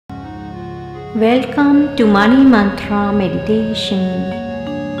Welcome to Money Mantra meditation.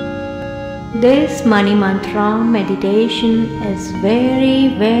 This Money Mantra meditation is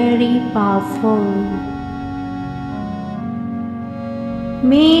very powerful.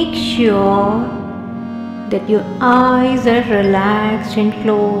 Make sure that your eyes are relaxed and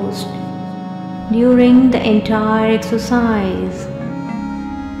closed during the entire exercise.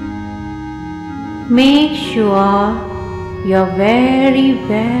 Make sure you're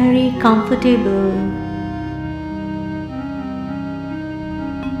very comfortable.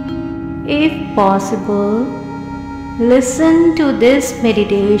 If possible, listen to this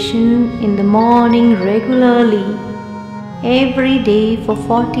meditation in the morning regularly, every day for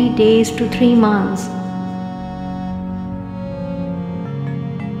 40 days to 3 months.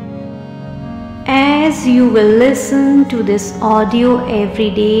 As you will listen to this audio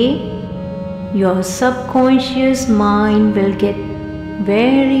every day, your subconscious mind will get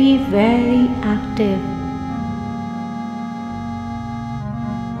very active.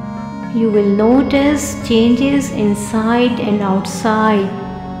 You will notice changes inside and outside.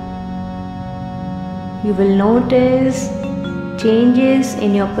 You will notice changes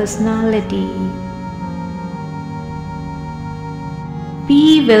in your personality.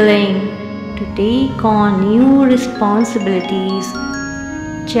 Be willing to take on new responsibilities,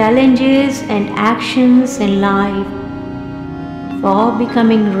 challenges and actions in life for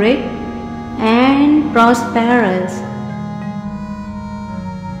becoming rich and prosperous.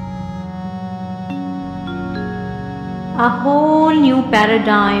 A whole new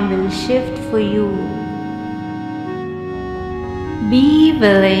paradigm will shift for you. Be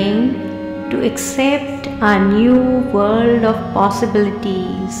willing to accept a new world of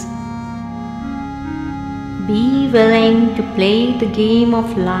possibilities. Be willing to play the game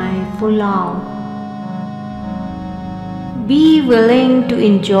of life full out. Be willing to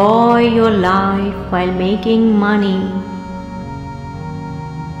enjoy your life while making money.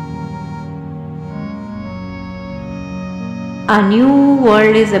 A new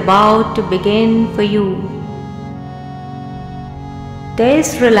world is about to begin for you.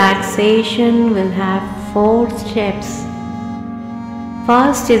 This relaxation will have 4 steps.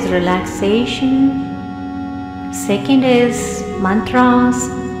 First is relaxation. Second is mantras,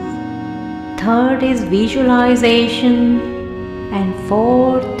 third is visualization, and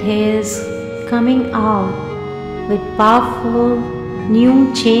fourth is coming out with powerful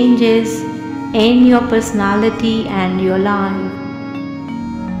new changes in your personality and your life.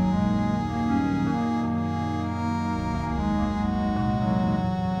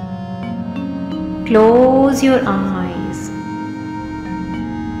 Close your eyes.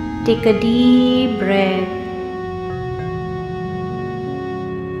 Take a deep breath.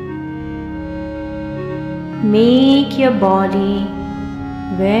 Make your body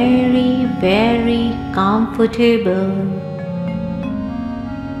very comfortable.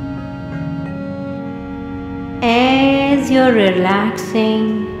 As you're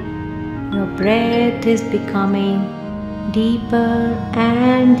relaxing, your breath is becoming deeper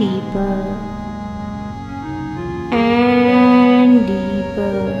and deeper and deeper.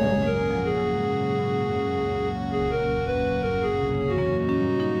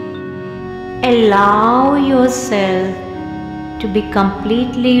 Allow yourself to be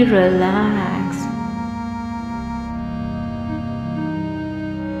completely relaxed.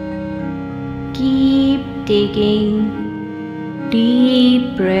 Keep taking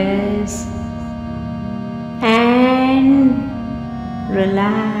deep breaths and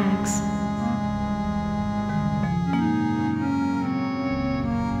relax.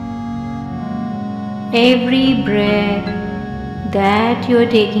 Every breath that you are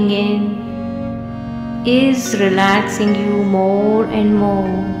taking in is relaxing you more and more.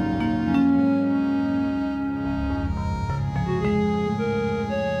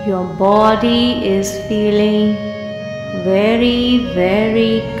 Your body is feeling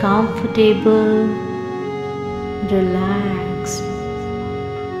very comfortable, relaxed.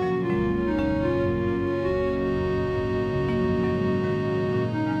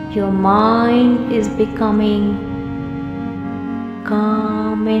 Your mind is becoming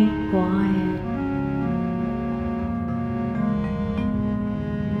calm and quiet.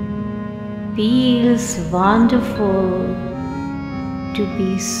 Feels wonderful to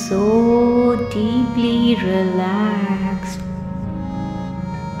be so deeply relaxed.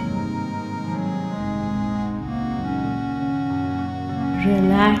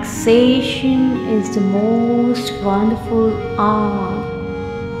 Relaxation is the most wonderful art.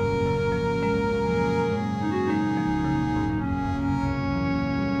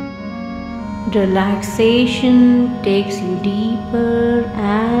 Relaxation takes you deeper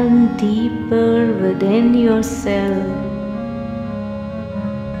and deeper within yourself.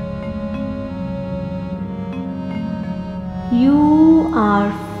 You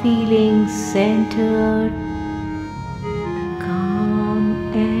are feeling centered,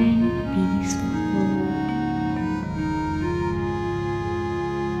 calm and peaceful.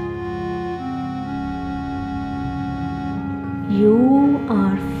 You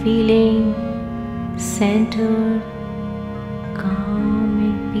are feeling centered, calm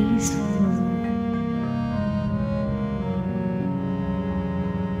and peaceful.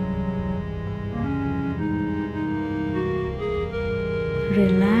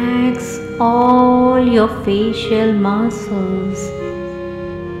 Relax all your facial muscles.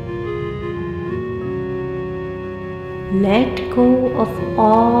 Let go of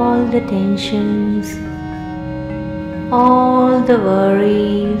all the tensions, all the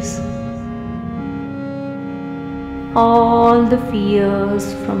worries, all the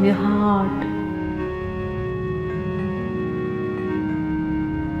fears from your heart.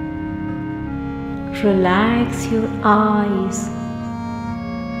 Relax your eyes,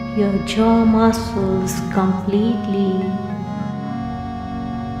 your jaw muscles completely.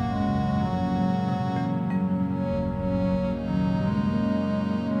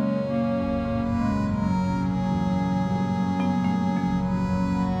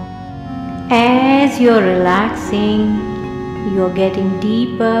 As you're relaxing, you're getting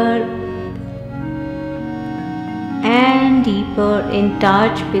deeper and deeper in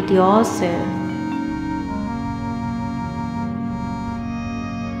touch with yourself.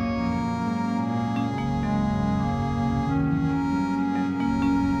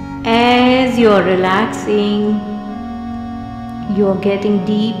 As you're relaxing, you're getting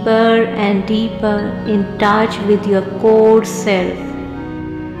deeper and deeper in touch with your core self,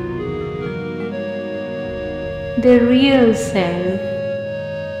 the real self,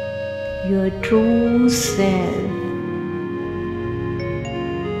 your true self.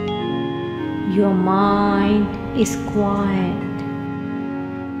 Your mind is quiet.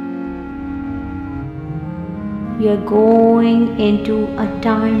 You're going into a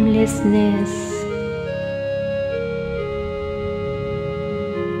timelessness.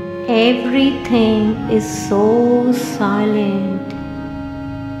 Everything is so silent,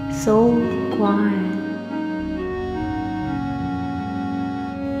 so quiet.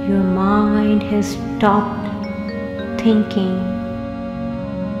 Your mind has stopped thinking.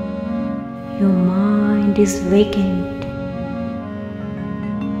 Your mind is vacant.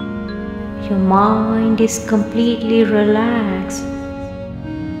 Your mind is completely relaxed.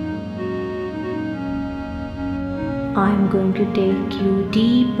 I'm going to take you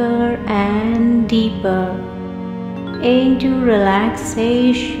deeper and deeper into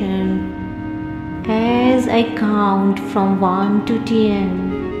relaxation as I count from 1 to 10.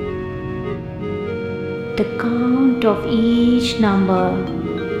 The count of each number,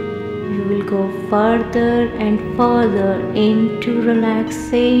 you will go further and further into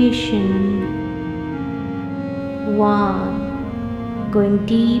relaxation. 1, going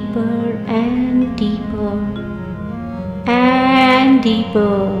deeper and deeper and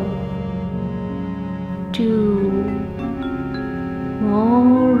deeper. 2,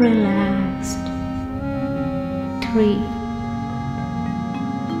 more relaxed. 3,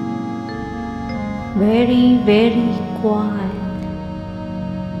 very, very quiet.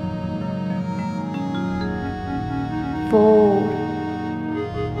 4,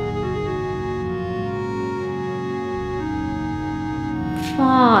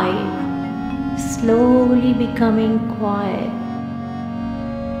 5, slowly becoming quiet.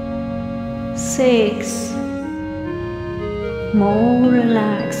 6, more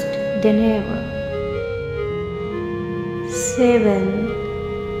relaxed than ever. 7,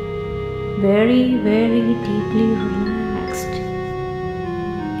 very, very deeply relaxed.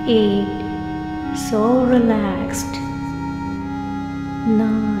 8, so relaxed.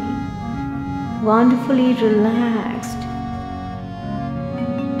 9, wonderfully relaxed.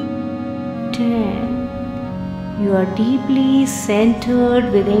 10, you are deeply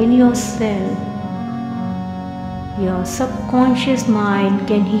centered within yourself. Your subconscious mind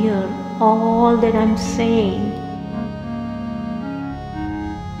can hear all that I'm saying.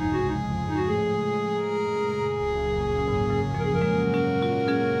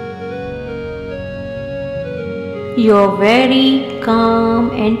 You're very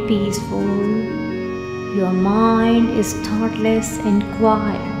calm and peaceful. Your mind is thoughtless and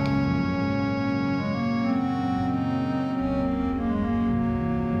quiet.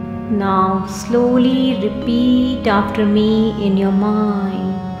 Now slowly repeat after me in your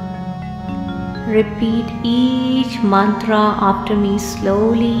mind. Repeat each mantra after me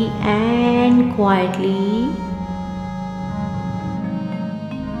slowly and quietly.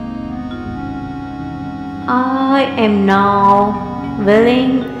 I am now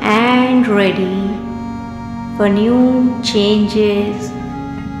willing and ready for new changes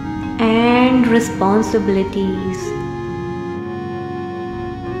and responsibilities.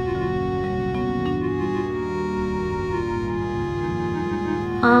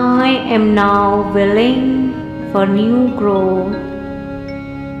 I am now willing for new growth,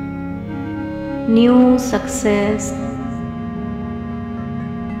 new success,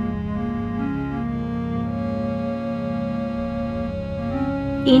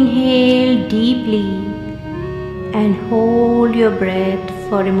 inhale deeply and hold your breath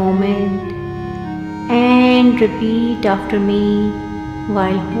for a moment and repeat after me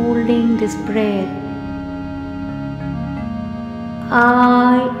while holding this breath.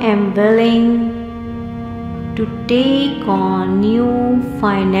 I am willing to take on new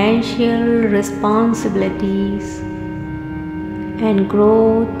financial responsibilities and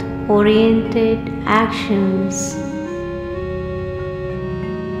growth-oriented actions.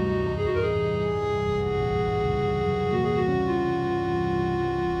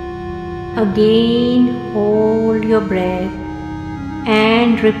 Again, hold your breath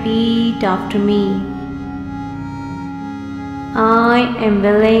and repeat after me. I am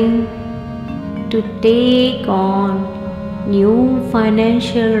willing to take on new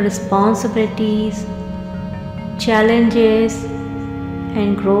financial responsibilities, challenges,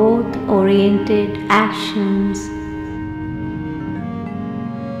 and growth-oriented actions.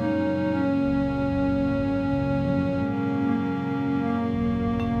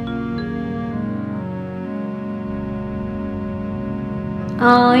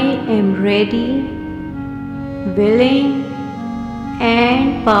 I am ready, willing,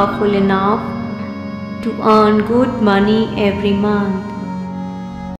 and powerful enough to earn good money every month.